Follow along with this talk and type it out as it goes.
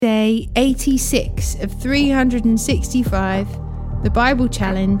day 86 of 365, the Bible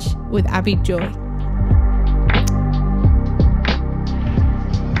Challenge with Abi Joy.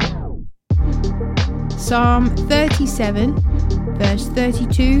 Psalm 37, verse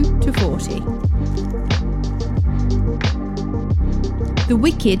 32 to 40. The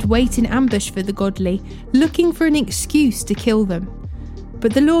wicked wait in ambush for the godly, looking for an excuse to kill them.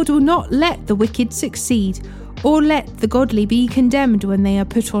 But the Lord will not let the wicked succeed, or let the godly be condemned when they are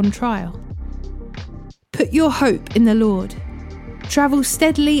put on trial. Put your hope in the Lord. Travel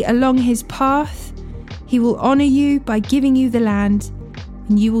steadily along his path. He will honour you by giving you the land,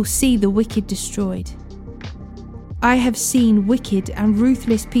 and you will see the wicked destroyed. I have seen wicked and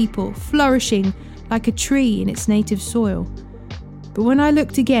ruthless people flourishing like a tree in its native soil. But when I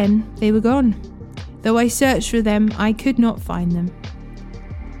looked again, they were gone. Though I searched for them, I could not find them.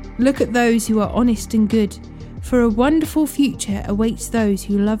 Look at those who are honest and good, for a wonderful future awaits those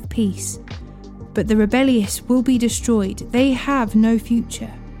who love peace. But the rebellious will be destroyed. They have no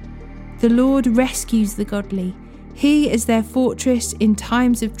future. The Lord rescues the godly. He is their fortress in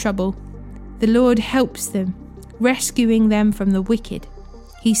times of trouble. The Lord helps them, rescuing them from the wicked.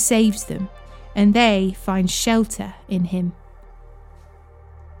 He saves them, and they find shelter in him.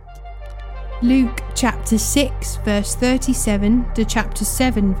 Luke chapter 6 verse 37 to chapter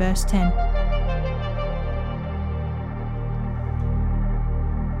 7 verse 10.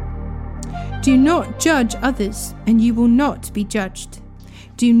 Do not judge others, and you will not be judged.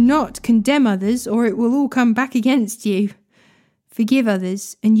 Do not condemn others, or it will all come back against you. Forgive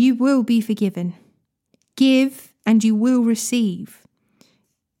others, and you will be forgiven. Give, and you will receive.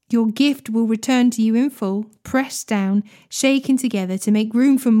 Your gift will return to you in full, pressed down, shaken together to make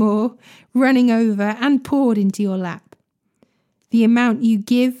room for more, running over and poured into your lap. The amount you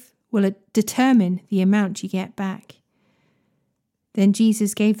give will determine the amount you get back. Then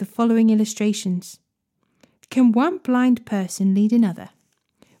Jesus gave the following illustrations. Can one blind person lead another?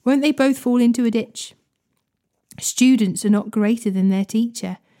 Won't they both fall into a ditch? Students are not greater than their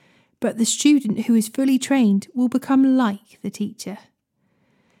teacher, but the student who is fully trained will become like the teacher.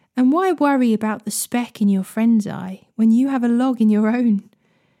 And why worry about the speck in your friend's eye when you have a log in your own?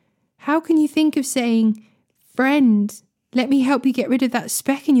 How can you think of saying, "Friend, let me help you get rid of that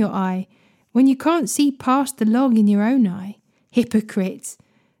speck in your eye," when you can't see past the log in your own eye? Hypocrite!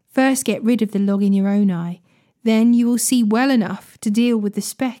 First get rid of the log in your own eye, then you will see well enough to deal with the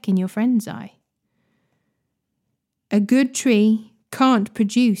speck in your friend's eye. A good tree can't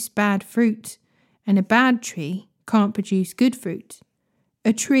produce bad fruit, and a bad tree can't produce good fruit.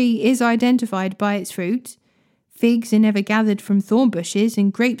 A tree is identified by its fruit. Figs are never gathered from thorn bushes,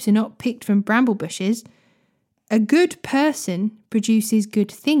 and grapes are not picked from bramble bushes. A good person produces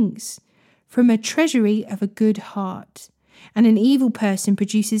good things from a treasury of a good heart, and an evil person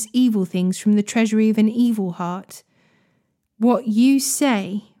produces evil things from the treasury of an evil heart. What you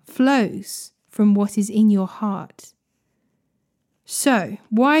say flows from what is in your heart. So,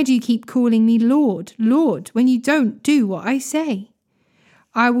 why do you keep calling me Lord, Lord, when you don't do what I say?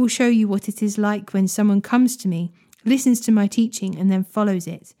 I will show you what it is like when someone comes to me, listens to my teaching, and then follows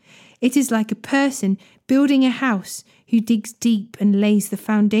it. It is like a person building a house who digs deep and lays the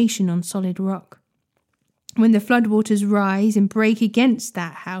foundation on solid rock. When the floodwaters rise and break against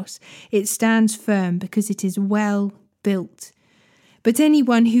that house, it stands firm because it is well built. But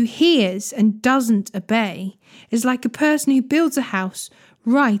anyone who hears and doesn't obey is like a person who builds a house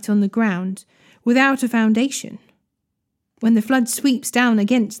right on the ground without a foundation. When the flood sweeps down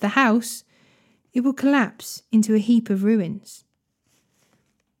against the house, it will collapse into a heap of ruins.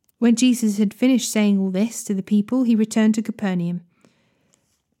 When Jesus had finished saying all this to the people, he returned to Capernaum.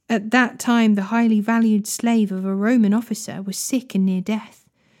 At that time, the highly valued slave of a Roman officer was sick and near death.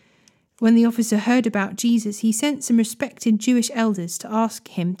 When the officer heard about Jesus, he sent some respected Jewish elders to ask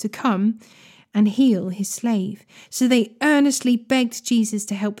him to come and heal his slave. So they earnestly begged Jesus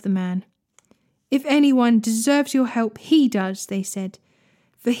to help the man. "If anyone deserves your help, he does," they said,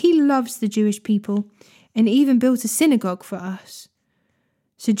 "for he loves the Jewish people and even built a synagogue for us."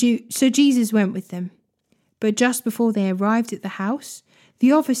 So Jesus went with them. But just before they arrived at the house,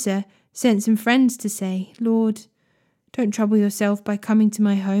 the officer sent some friends to say, "Lord, don't trouble yourself by coming to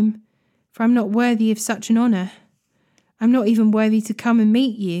my home, for I'm not worthy of such an honor. I'm not even worthy to come and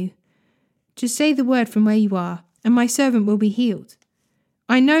meet you. Just say the word from where you are, and my servant will be healed.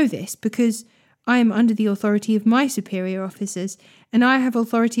 I know this because I am under the authority of my superior officers, and I have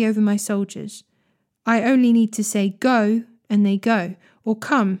authority over my soldiers. I only need to say, 'Go,' and they go, or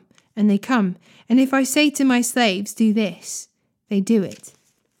 'Come,' and they come. And if I say to my slaves, 'Do this,' they do it."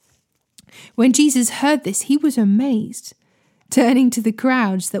 When Jesus heard this, he was amazed. Turning to the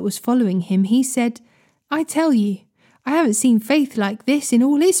crowds that was following him, he said, "I tell you, I haven't seen faith like this in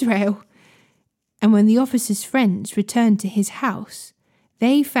all Israel." And when the officer's friends returned to his house,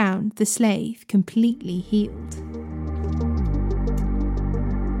 they found the slave completely healed.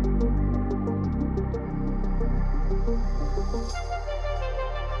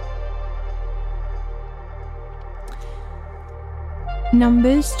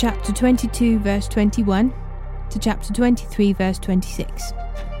 Numbers chapter 22 verse 21 to chapter 23 verse 26.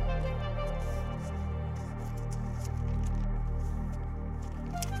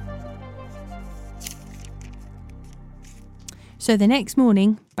 So the next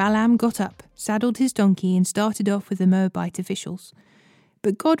morning, Balaam got up, saddled his donkey, and started off with the Moabite officials.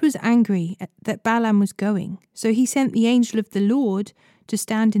 But God was angry that Balaam was going, so he sent the angel of the Lord to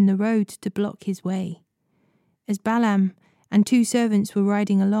stand in the road to block his way. As Balaam and 2 servants were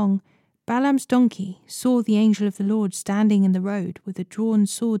riding along, Balaam's donkey saw the angel of the Lord standing in the road with a drawn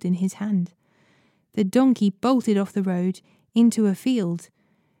sword in his hand. The donkey bolted off the road into a field,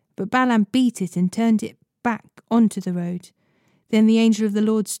 but Balaam beat it and turned it back onto the road. Then the angel of the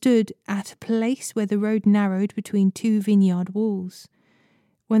Lord stood at a place where the road narrowed between 2 vineyard walls.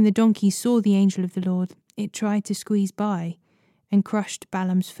 When the donkey saw the angel of the Lord, it tried to squeeze by and crushed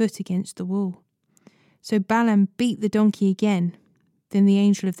Balaam's foot against the wall. So Balaam beat the donkey again. Then the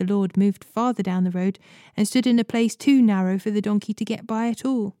angel of the Lord moved farther down the road and stood in a place too narrow for the donkey to get by at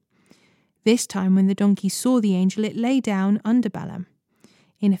all. This time when the donkey saw the angel, it lay down under Balaam.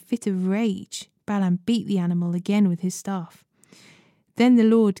 In a fit of rage, Balaam beat the animal again with his staff. Then the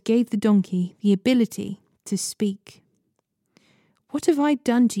Lord gave the donkey the ability to speak. "What have I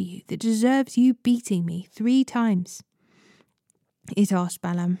done to you that deserves you beating me 3 times? It asked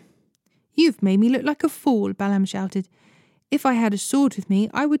Balaam. "You've made me look like a fool," Balaam shouted. "If I had a sword with me,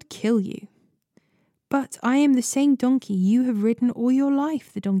 I would kill you." "But I am the same donkey you have ridden all your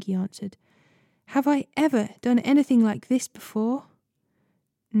life," the donkey answered. "Have I ever done anything like this before?"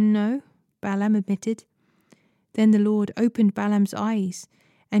 "No," Balaam admitted. Then the Lord opened Balaam's eyes,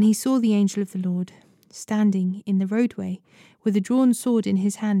 and he saw the angel of the Lord standing in the roadway with a drawn sword in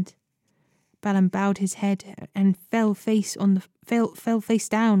his hand. Balaam bowed his head and fell face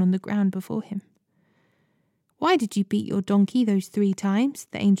down on the ground before him. "Why did you beat your donkey those 3 times?"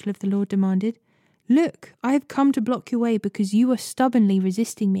 the angel of the Lord demanded. "Look, I have come to block your way because you are stubbornly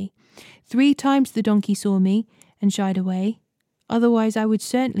resisting me. 3 times the donkey saw me and shied away. Otherwise I would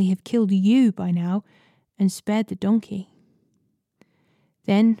certainly have killed you by now and spared the donkey."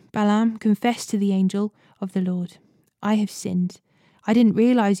 Then Balaam confessed to the angel of the Lord, "I have sinned. I didn't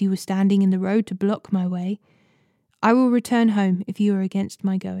realize you were standing in the road to block my way. I will return home if you are against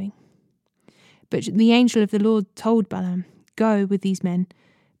my going." But the angel of the Lord told Balaam, "Go with these men,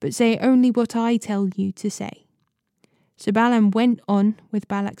 but say only what I tell you to say." So Balaam went on with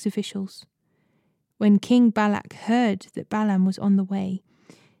Balak's officials. When King Balak heard that Balaam was on the way,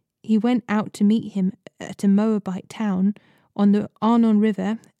 he went out to meet him at a Moabite town on the Arnon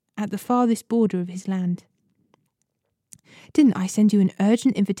River at the farthest border of his land. "Didn't I send you an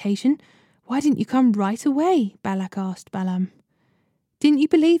urgent invitation? Why didn't you come right away?" Balak asked Balaam. "Didn't you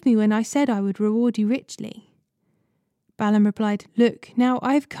believe me when I said I would reward you richly?" Balaam replied, "Look, now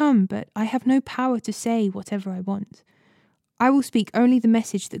I have come, but I have no power to say whatever I want. I will speak only the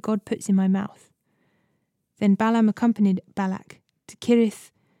message that God puts in my mouth." Then Balaam accompanied Balak to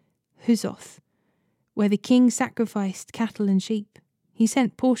Kirith Huzoth, where the king sacrificed cattle and sheep. He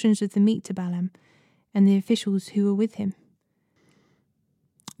sent portions of the meat to Balaam and the officials who were with him.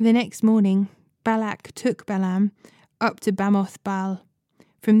 The next morning, Balak took Balaam up to Bamoth Baal.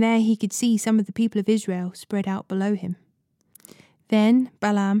 From there he could see some of the people of Israel spread out below him. Then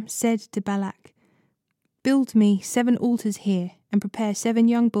Balaam said to Balak, "Build me 7 altars here and prepare 7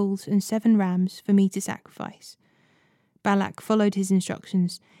 young bulls and 7 rams for me to sacrifice." Balak followed his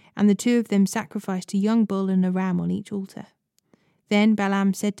instructions, and the 2 of them sacrificed a young bull and a ram on each altar. Then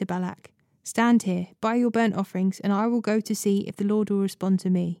Balaam said to Balak, "Stand here, buy your burnt offerings, and I will go to see if the Lord will respond to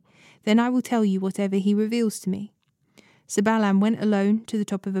me. Then I will tell you whatever he reveals to me." So Balaam went alone to the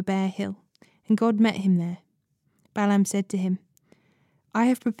top of a bare hill, and God met him there. Balaam said to him, "I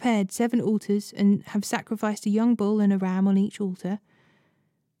have prepared 7 altars and have sacrificed a young bull and a ram on each altar."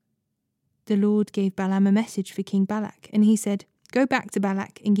 The Lord gave Balaam a message for King Balak, and he said, "Go back to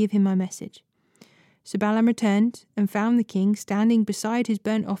Balak and give him my message." So Balaam returned and found the king standing beside his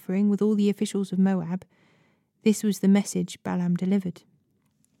burnt offering with all the officials of Moab. This was the message Balaam delivered.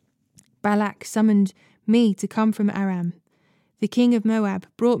 "Balak summoned me to come from Aram. The king of Moab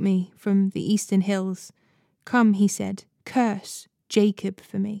brought me from the eastern hills. 'Come,' he said, 'curse Jacob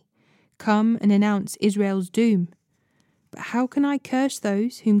for me. Come and announce Israel's doom.' But how can I curse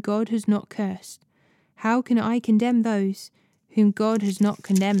those whom God has not cursed? How can I condemn those whom God has not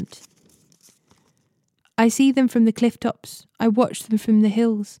condemned? I see them from the cliff tops. I watch them from the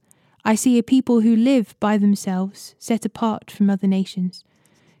hills. I see a people who live by themselves, set apart from other nations.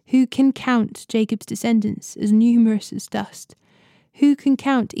 Who can count Jacob's descendants as numerous as dust? Who can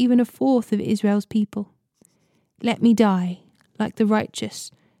count even a fourth of Israel's people? Let me die like the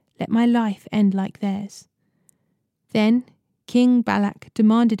righteous. Let my life end like theirs. Then King Balak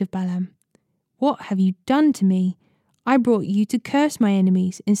demanded of Balaam, "What have you done to me? I brought you to curse my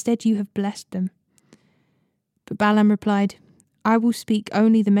enemies. Instead you have blessed them." But Balaam replied, "I will speak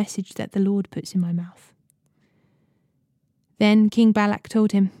only the message that the Lord puts in my mouth." Then King Balak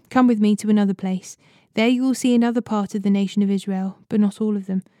told him, "Come with me to another place. There you will see another part of the nation of Israel, but not all of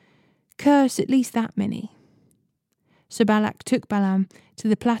them. Curse at least that many." So Balak took Balaam to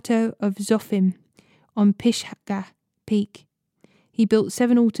the plateau of Zophim on Pisgah Peak. He built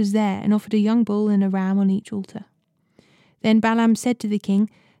 7 altars there and offered a young bull and a ram on each altar. Then Balaam said to the king,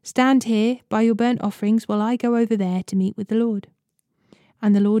 "Stand here by your burnt offerings while I go over there to meet with the Lord."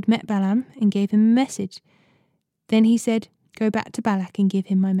 And the Lord met Balaam and gave him a message. Then he said, "Go back to Balak and give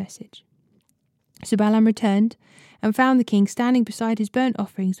him my message." So Balaam returned and found the king standing beside his burnt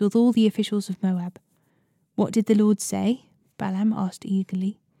offerings with all the officials of Moab. "What did the Lord say?" Balaam asked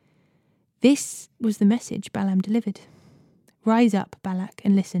eagerly. This was the message Balaam delivered. "Rise up, Balak,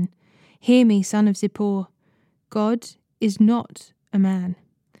 and listen. Hear me, son of Zippor. God is not a man,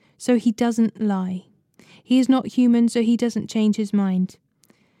 so he doesn't lie. He is not human, so he doesn't change his mind.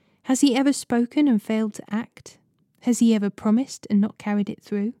 Has he ever spoken and failed to act? Has he ever promised and not carried it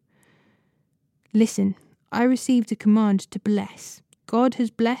through? Listen, I received a command to bless. God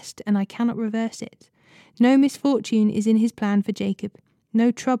has blessed, and I cannot reverse it. No misfortune is in his plan for Jacob.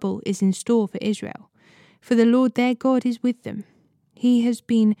 No trouble is in store for Israel. For the Lord their God is with them. He has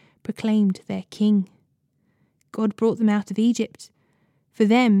been proclaimed their king. God brought them out of Egypt. For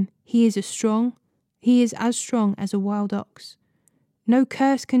them he is as strong as a wild ox. No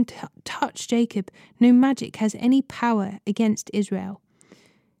curse can touch Jacob. No magic has any power against Israel.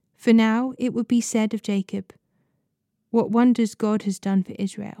 For now it would be said of Jacob, what wonders God has done for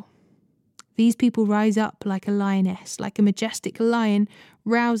Israel. These people rise up like a lioness, like a majestic lion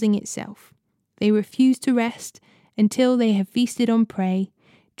rousing itself. They refuse to rest until they have feasted on prey,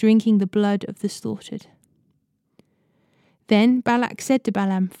 drinking the blood of the slaughtered." Then Balak said to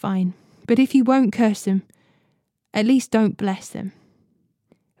Balaam, "Fine, but if you won't curse them, at least don't bless them."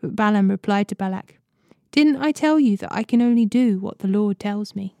 But Balaam replied to Balak, "Didn't I tell you that I can only do what the Lord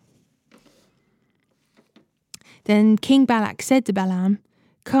tells me?" Then King Balak said to Balaam,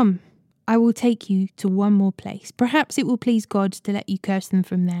 "Come, I will take you to one more place. Perhaps it will please God to let you curse them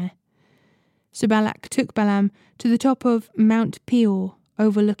from there." So Balak took Balaam to the top of Mount Peor,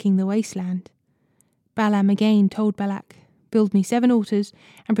 overlooking the wasteland. Balaam again told Balak, "Build me 7 altars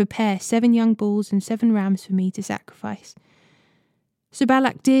and prepare 7 young bulls and 7 rams for me to sacrifice." So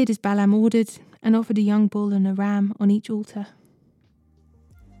Balak did as Balaam ordered and offered a young bull and a ram on each altar.